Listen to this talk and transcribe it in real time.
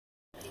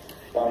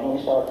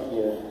Záměřák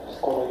je z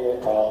Koreje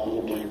a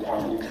bude mluvit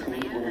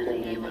anglicky, budete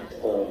mít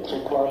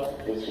překlad,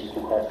 jestli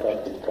sluchátka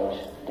teďka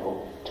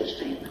do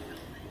češtiny.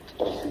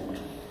 Prosím.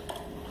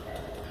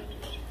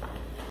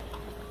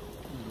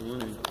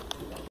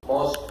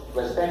 Most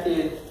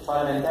respected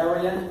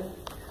parliamentarian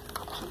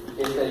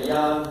is the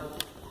young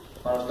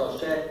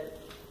Marstoshek,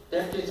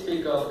 Deputy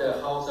Speaker of the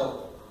House of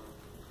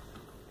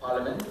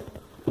Parliament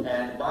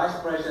and Vice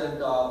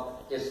President of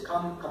his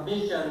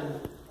Commission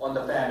on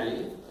the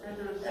Family,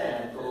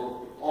 and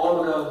to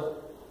all the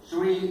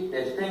three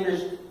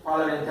distinguished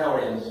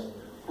parliamentarians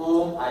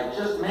whom I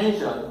just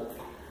mentioned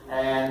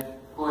and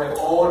who have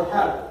all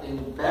helped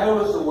in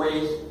various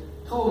ways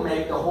to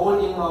make the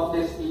holding of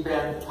this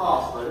event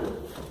possible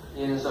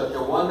in such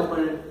a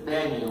wonderful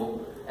venue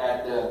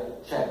at the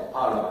Czech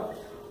Parliament.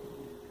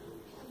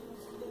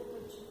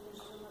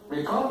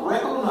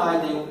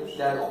 Recognizing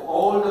that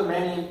all the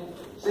many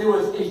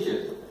serious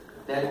issues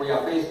that we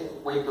are faced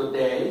with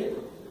today,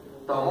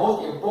 the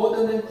most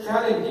important and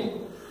challenging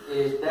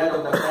is that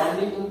of the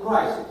family in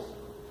crisis.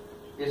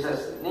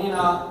 Mrs.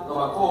 Nina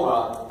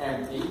Novakova,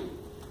 MP,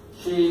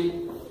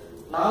 she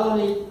not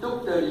only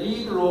took the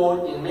lead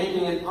role in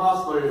making it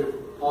possible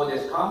for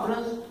this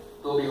conference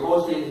to be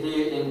hosted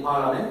here in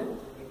Parliament,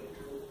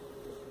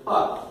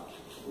 but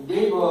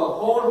gave her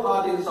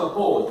wholehearted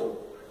support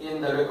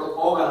in the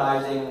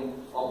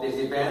organizing of this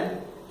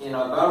event in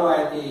a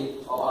variety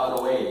of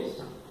other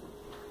ways.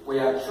 We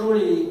are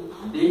truly,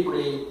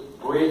 deeply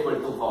grateful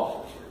to her.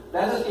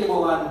 Let us give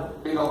one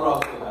big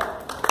applause to her.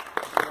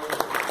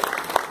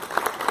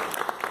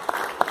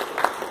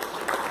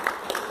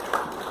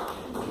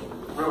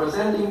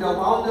 Representing the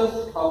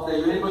founders of the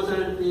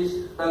Universal Peace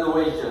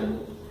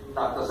Federation,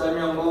 Dr. Sun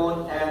Myung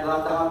Moon and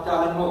Dr.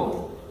 Jahan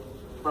Moon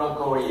from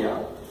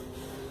Korea,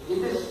 it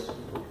is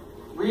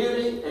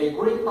really a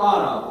great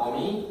honor for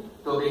me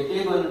to be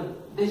given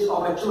this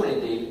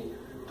opportunity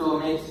to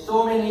meet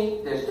so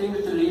many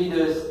distinguished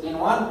leaders in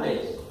one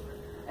place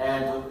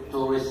and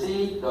to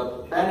receive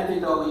the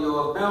benefit of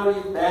your very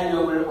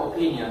valuable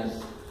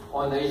opinions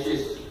on the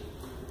issues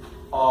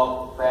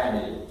of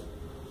family.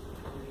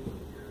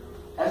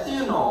 As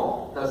you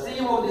know, the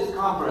theme of this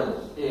conference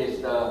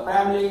is the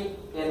family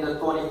in the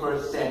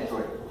 21st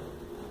century.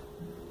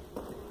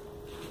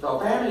 The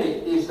family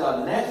is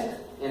the nest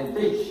in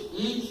which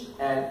each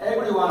and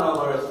every one of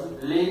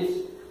us lives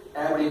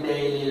every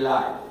daily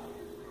life.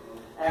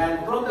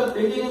 And from the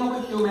beginning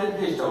of human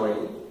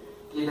history,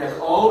 it has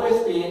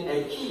always been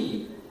a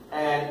key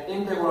and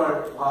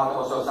integral part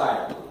of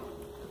society.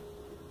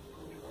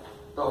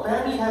 The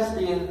family has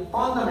been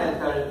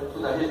fundamental to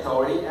the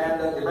history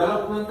and the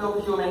development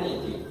of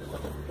humanity,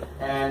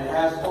 and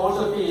has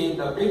also been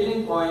the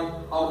beginning point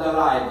of the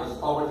lives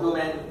of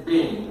human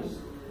beings,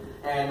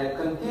 and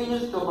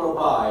continues to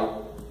provide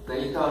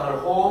the eternal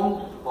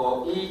home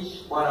for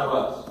each one of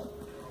us.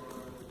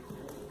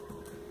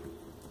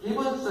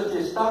 Given such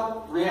a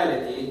stark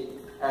reality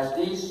as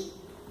this,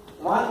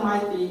 one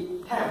might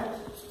be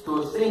tempted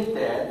to think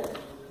that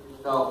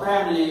the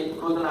family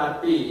could not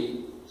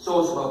be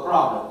source of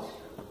problems.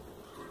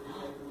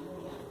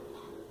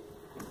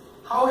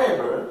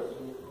 However,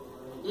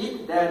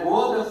 if that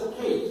were the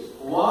case,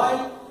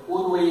 why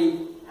would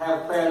we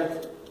have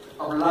felt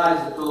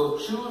obliged to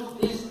choose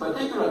this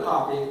particular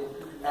topic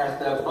as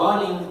the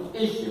burning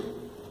issue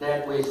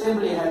that we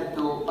simply had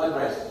to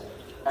address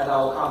at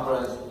our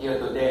conference here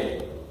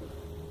today?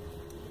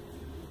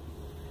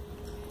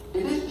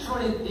 It is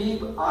truly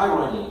deep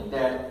irony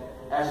that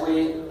as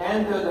we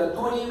enter the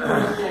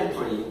 21st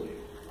century,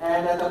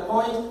 and at the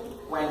point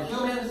when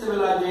human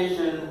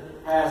civilization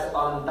has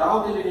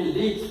undoubtedly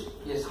reached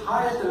its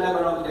highest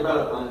level of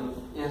development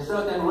in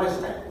certain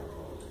respects,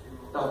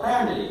 the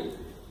family,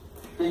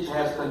 which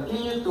has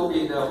continued to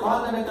be the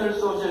fundamental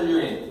social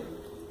unit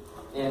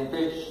in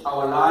which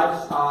our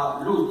lives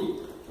are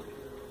rooted,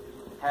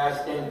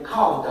 has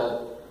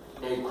encountered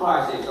a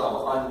crisis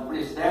of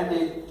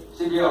unprecedented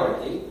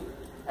severity,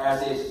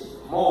 as is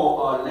more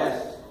or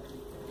less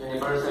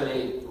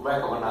universally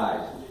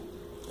recognized.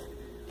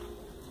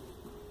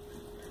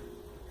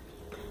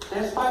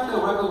 Despite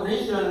the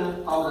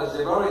recognition of the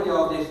severity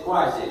of this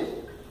crisis,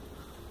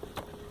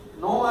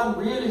 no one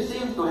really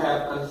seems to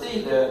have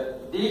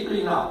considered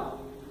deeply enough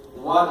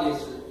what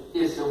is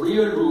its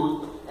real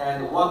root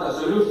and what the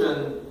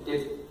solution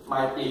it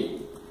might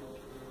be.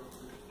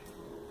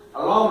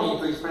 Allow me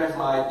to express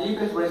my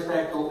deepest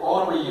respect to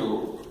all of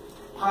you,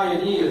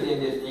 pioneers in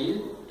this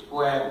field, who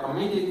have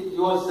committed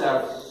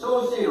yourselves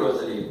so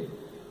seriously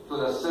to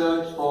the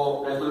search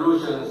for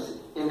resolutions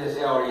in this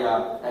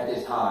area at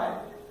this time.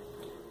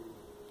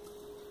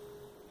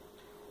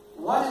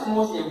 What is the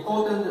most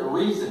important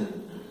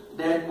reason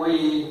that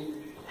we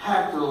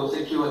have to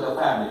secure the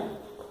family?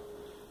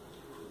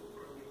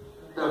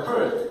 The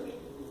first,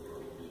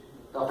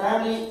 the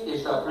family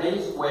is the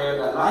place where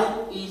the life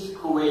is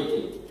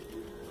created.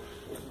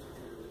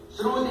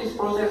 Through this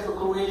process of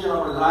creation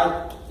of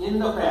life in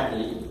the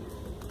family,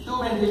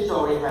 human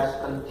history has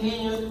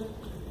continued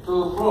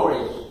to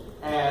flourish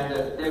and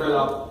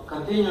develop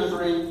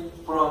continuously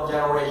from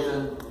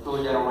generation to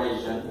to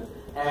generation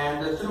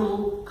and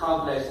through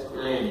countless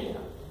millennia.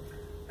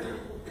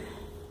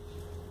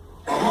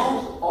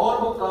 Amongst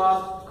all of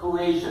God's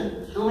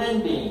creation,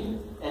 human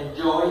beings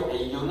enjoy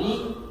a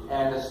unique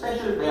and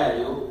special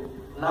value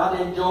not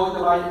enjoyed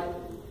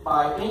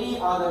by any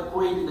other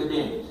created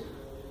beings.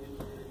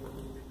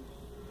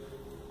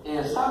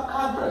 In stark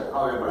contrast,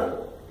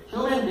 however,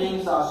 human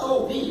beings are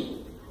so weak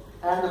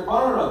and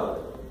vulnerable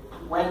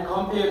when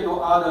compared to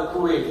other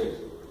creatures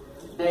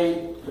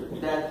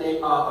that they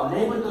are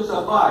unable to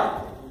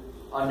survive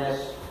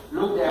unless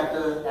looked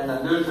after and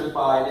nurtured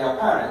by their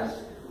parents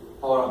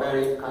for a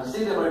very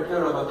considerable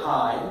period of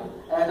time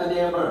after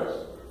their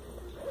birth.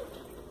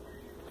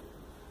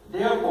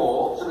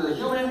 Therefore, through the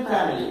human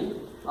family,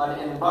 an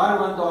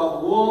environment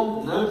of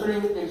warm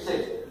nurturing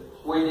exists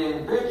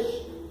within which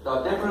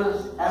the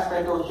different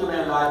aspects of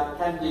human life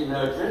can be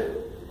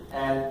nurtured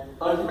and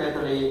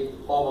ultimately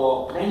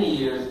over many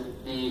years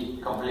be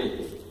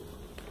completed.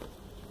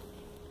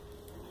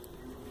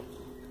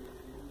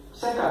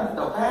 Second,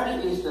 the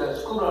family is the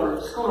school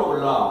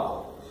of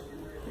love.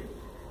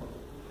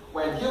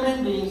 When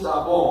human beings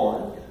are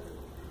born,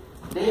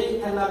 they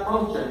cannot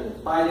function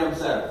by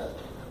themselves,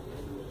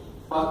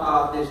 but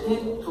are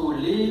destined to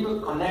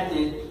live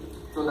connected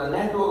to the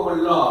network of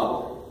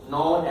love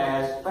known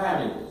as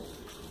family.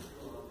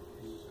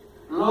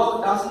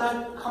 Love does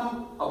not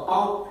come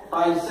about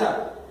by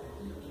itself,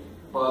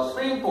 but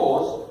springs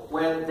forth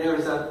when there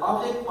is an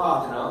object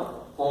partner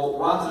for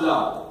one's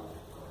love.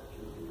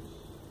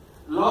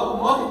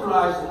 Love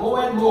multiplies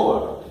more and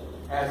more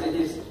as it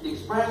is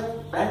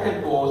expressed back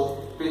and forth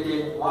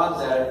between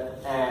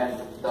oneself and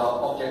the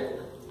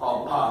object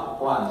of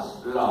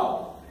one's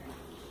love.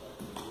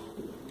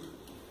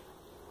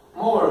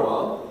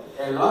 Moreover,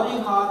 a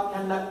loving heart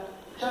cannot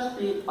just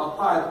be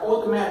applied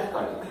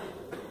automatically,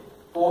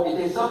 for it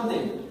is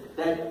something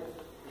that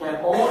can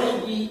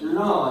only be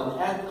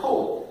learned and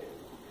taught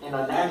in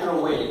a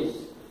natural ways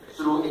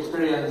through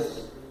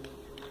experience.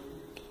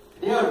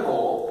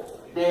 Therefore,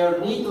 there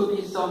needs to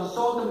be some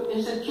sort of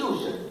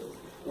institution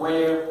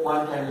where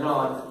one can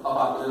learn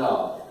about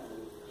love.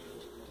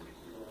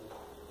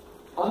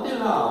 Until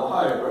now,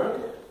 however,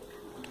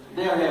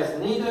 there has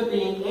neither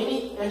been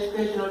any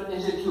educational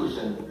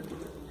institution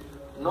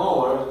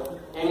nor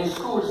any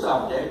school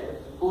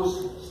subject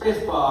whose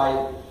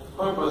specified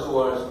purpose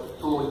was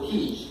to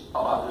teach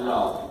about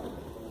love,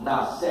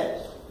 not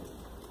sex.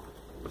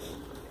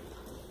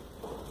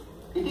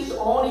 It is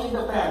only in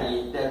the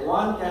family that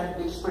one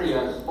can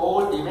experience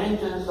all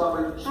dimensions of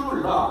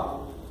true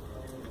love.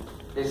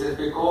 This is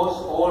because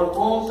all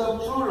forms of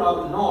true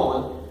love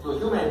known to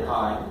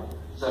humankind,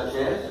 such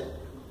as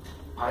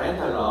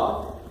parental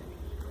love,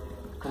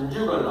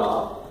 conjugal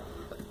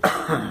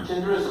love,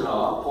 children's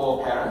love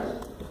for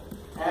parents,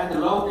 and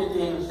love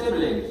between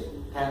siblings,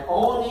 can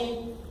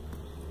only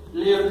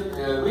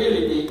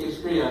really be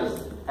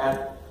experienced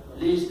at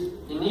least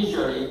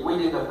initially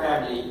within the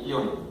family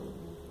unit.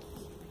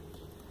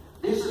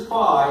 This is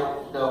why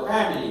the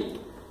family,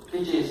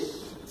 which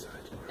is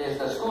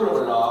the school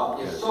of love,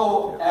 is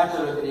so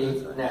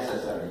absolutely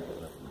necessary.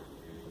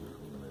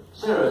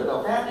 Third,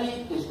 the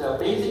family is the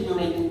basic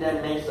unit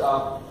that makes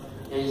up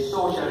a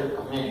social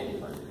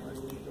community.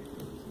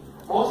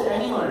 Most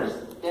animals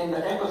in the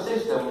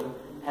ecosystem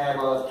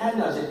have a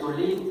tendency to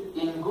live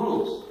in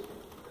groups.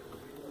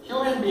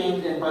 Human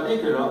beings in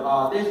particular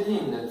are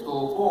destined to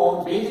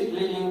form basic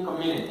living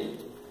community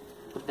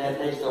that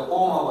takes the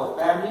form of a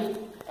family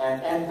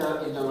and enter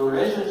into a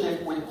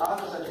relationship with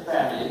other such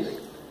families.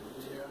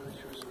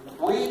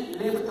 We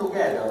live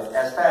together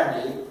as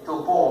family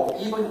to form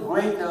even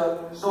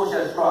greater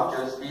social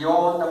structures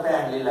beyond the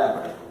family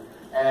level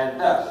and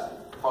thus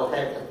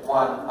protect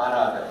one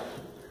another.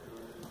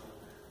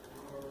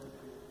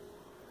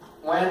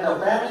 When the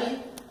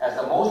family, as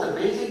the most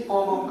basic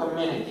form of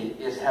community,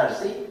 is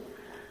healthy,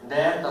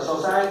 then the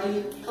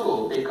society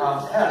too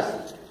becomes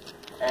healthy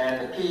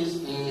and peace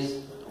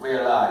is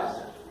realized.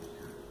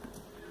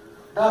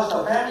 Thus,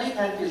 the family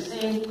can be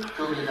seen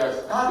to be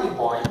the starting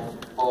point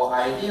for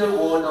ideal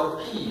world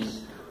of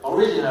peace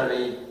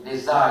originally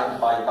designed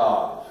by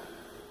God.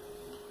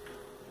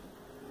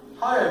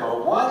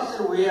 However, what is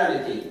the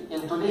reality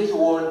in today's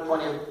world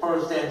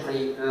 21st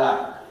century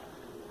like?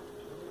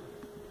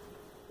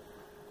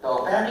 The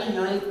family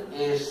unit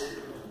is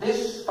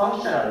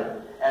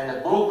dysfunctional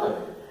and broken,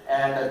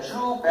 and the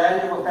true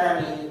value of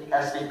family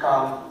has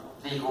become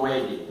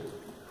degraded.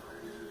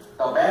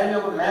 The value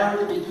of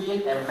marriage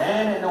between a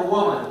man and a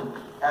woman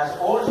has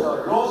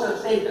also lost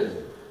status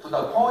to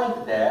the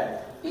point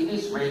that it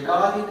is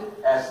regarded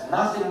as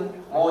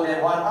nothing more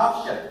than one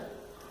option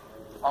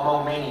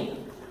among many,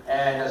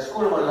 and the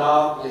school of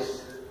love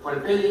is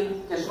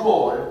fulfilling its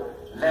role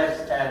less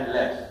and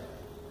less.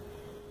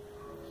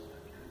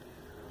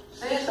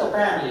 Since the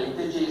family,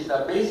 which is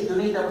the basic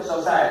unit of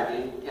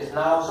society, is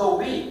now so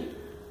weak,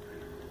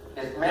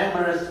 its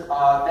members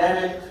are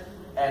damaged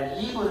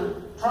and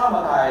even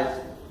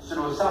traumatized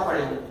through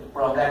suffering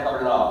from lack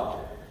of love.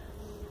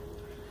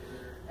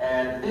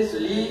 And this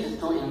leads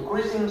to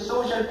increasing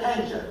social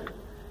tension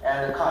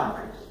and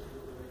conflicts.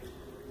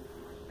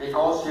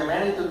 because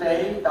humanity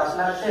today does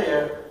not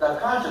share the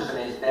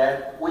consciousness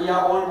that we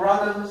are all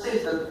brothers and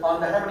sisters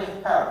on the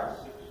heavenly path.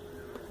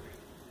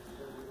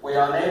 We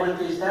are unable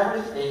to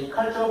establish a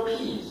culture of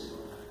peace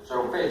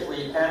through which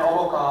we can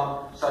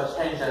overcome such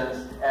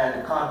tensions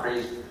and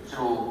conflicts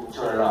through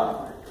pure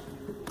love.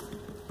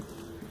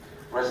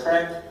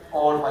 Respect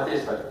all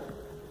participants.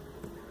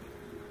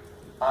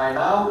 I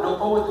now look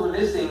forward to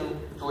listening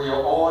to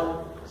your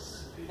own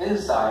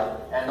insight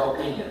and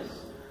opinions.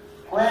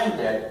 Praying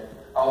that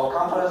our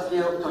conference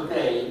here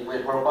today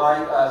will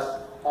provide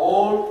us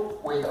all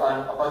with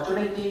an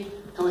opportunity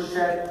to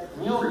shed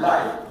new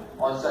light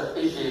on such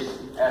issues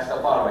as the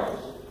following.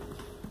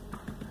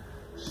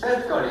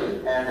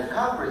 Specifically and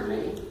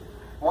concretely,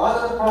 what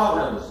are the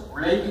problems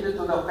related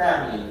to the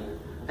family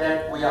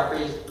that we are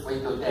faced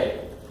with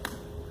today?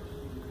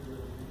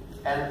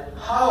 And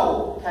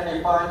how can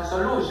we find a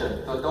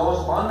solution to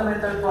those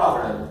fundamental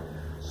problems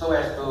so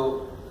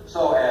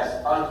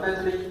as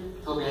ultimately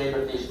to be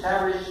able to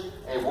establish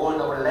a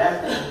world of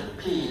lasting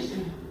peace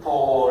for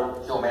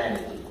all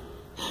humanity?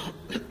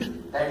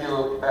 Thank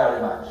you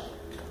very much.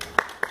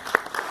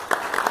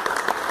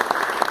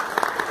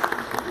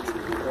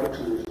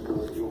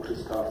 Po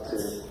přestávce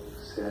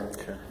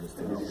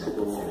se mezi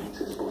sebou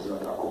více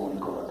spoznat a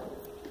komunikovat.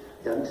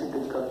 Já bych se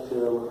teďka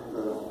chtěl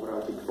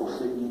obrátit k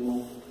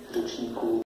poslednímu řečníku.